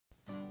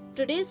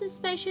Today's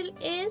special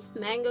is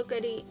mango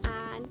curry,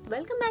 and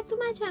welcome back to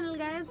my channel,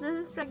 guys.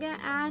 This is Pragya,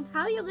 and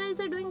how you guys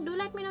are doing, do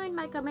let me know in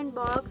my comment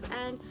box.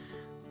 And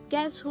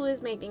guess who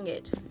is making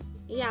it?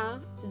 Yeah,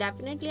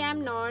 definitely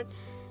I'm not.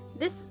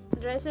 This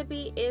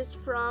recipe is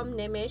from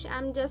Nimish.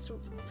 I'm just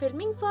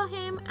filming for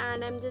him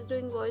and I'm just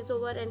doing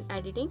voiceover and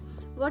editing.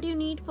 What you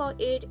need for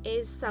it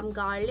is some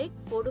garlic,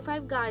 4 to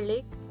 5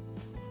 garlic.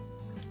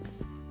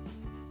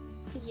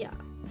 Yeah,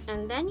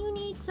 and then you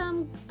need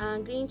some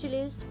green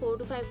chilies, 4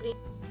 to 5 green,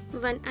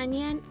 1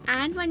 onion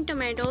and 1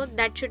 tomato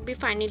that should be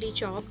finely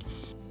chopped.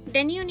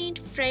 Then you need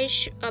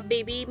fresh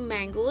baby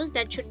mangoes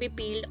that should be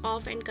peeled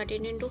off and cut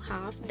it into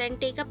half. Then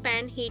take a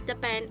pan, heat the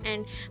pan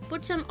and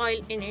put some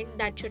oil in it.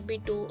 That should be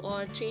 2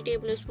 or 3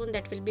 tablespoons,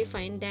 that will be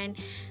fine. Then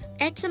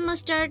add some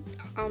mustard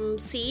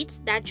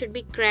seeds that should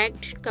be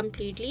cracked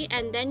completely,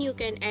 and then you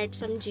can add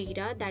some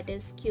jeera, that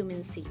is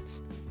cumin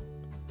seeds.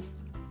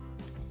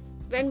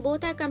 When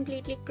both are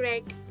completely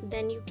cracked,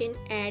 then you can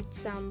add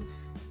some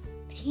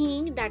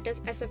hing, that is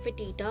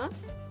asafoetida.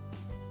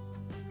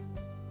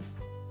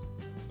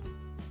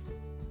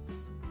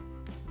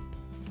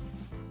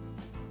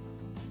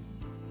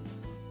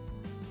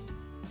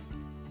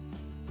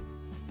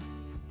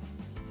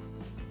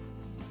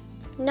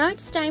 Now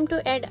it's time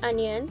to add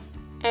onion.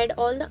 Add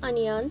all the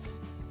onions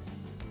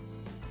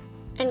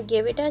and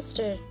give it a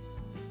stir.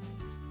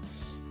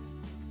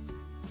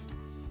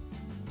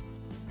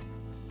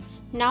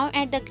 Now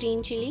add the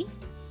green chili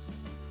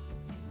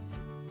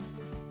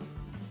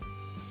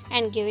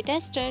and give it a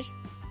stir.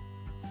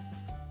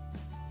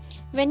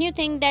 When you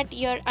think that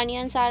your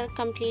onions are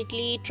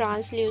completely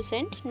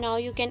translucent, now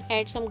you can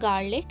add some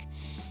garlic.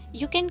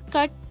 You can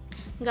cut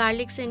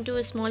garlics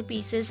into small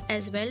pieces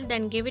as well.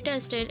 Then give it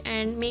a stir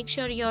and make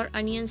sure your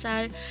onions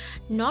are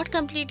not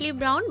completely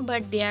brown,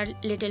 but they are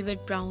little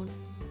bit brown.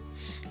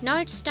 Now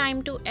it's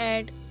time to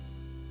add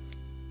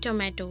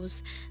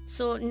tomatoes.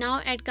 So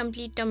now add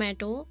complete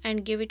tomato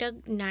and give it a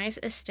nice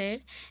stir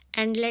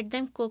and let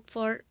them cook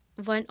for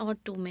 1 or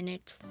 2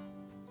 minutes.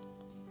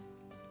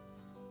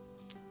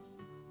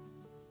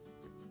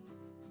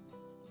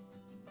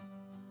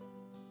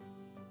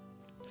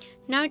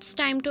 Now it's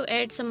time to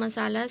add some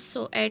masalas.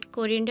 So add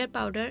coriander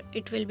powder,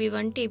 it will be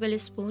 1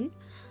 tablespoon.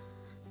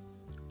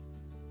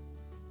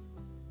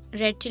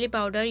 Red chili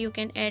powder you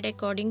can add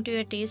according to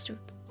your taste.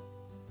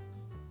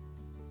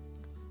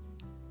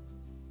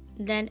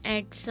 Then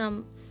add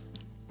some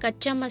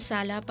kacha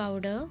masala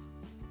powder.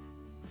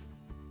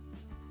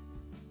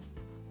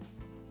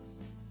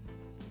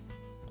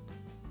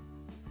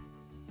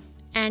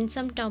 And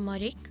some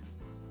turmeric.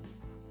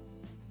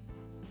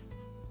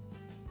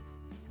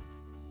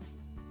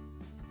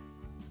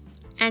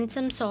 And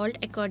some salt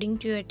according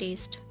to your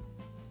taste.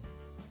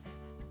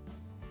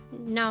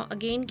 Now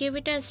again give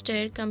it a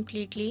stir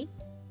completely.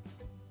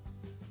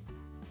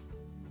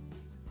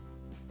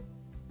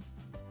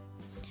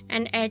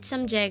 And add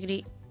some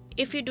jaggery.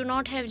 If you do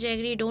not have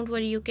jaggery, don't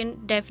worry, you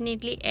can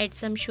definitely add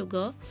some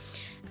sugar.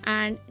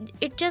 And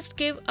it just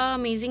give an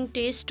amazing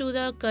taste to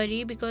the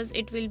curry, because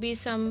it will be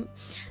some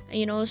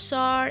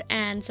sour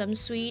and some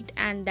sweet,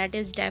 and that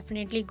is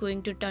definitely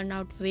going to turn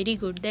out very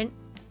good. Then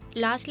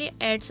lastly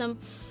add some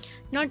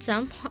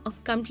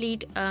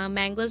complete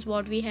mangoes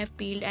what we have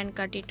peeled and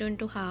cut it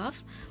into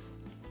half,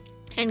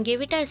 and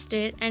give it a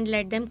stir and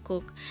let them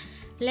cook.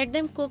 Let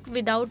them cook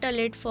without a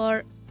lid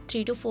for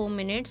 3 to 4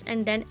 minutes,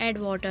 and then add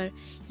water.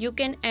 You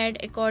can add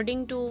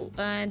according to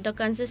the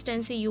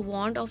consistency you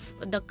want of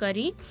the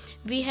curry.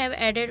 We have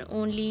added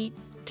only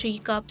 3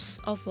 cups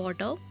of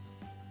water,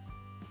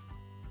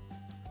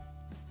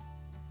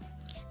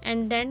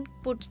 and then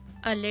put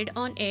a lid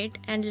on it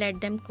and let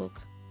them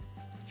cook.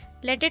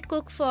 Let it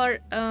cook for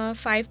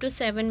 5 to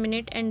 7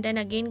 minutes, and then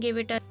again give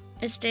it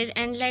a stir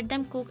and let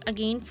them cook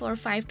again for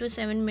 5 to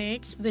 7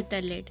 minutes with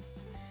the lid.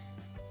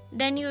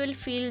 Then you will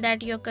feel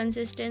that your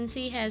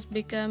consistency has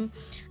become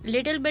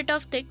little bit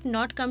of thick,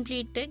 not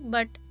complete thick,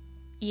 but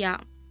yeah,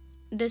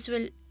 this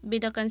will be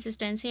the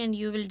consistency and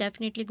you will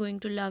definitely going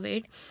to love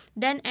it.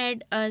 Then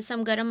add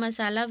some garam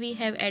masala. We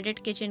have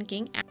added kitchen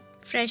king and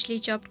freshly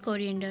chopped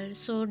coriander,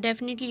 so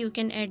definitely you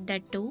can add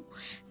that too,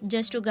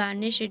 just to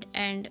garnish it.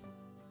 And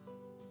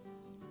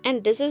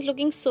this is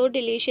looking so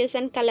delicious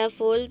and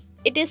colorful.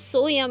 It is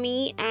so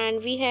yummy,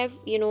 and we have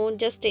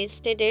just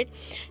tasted it.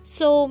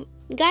 So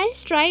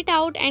guys, try it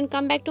out and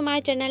come back to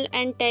my channel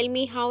and tell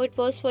me how it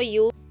was for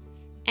you.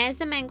 As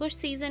the mango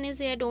season is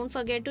here, don't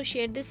forget to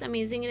share this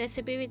amazing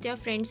recipe with your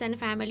friends and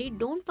family.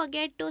 Don't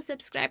forget to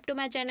subscribe to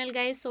my channel,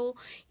 guys, so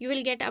you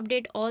will get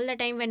update all the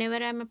time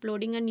whenever I'm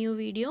uploading a new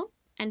video.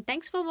 And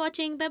thanks for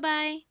watching. Bye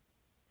bye.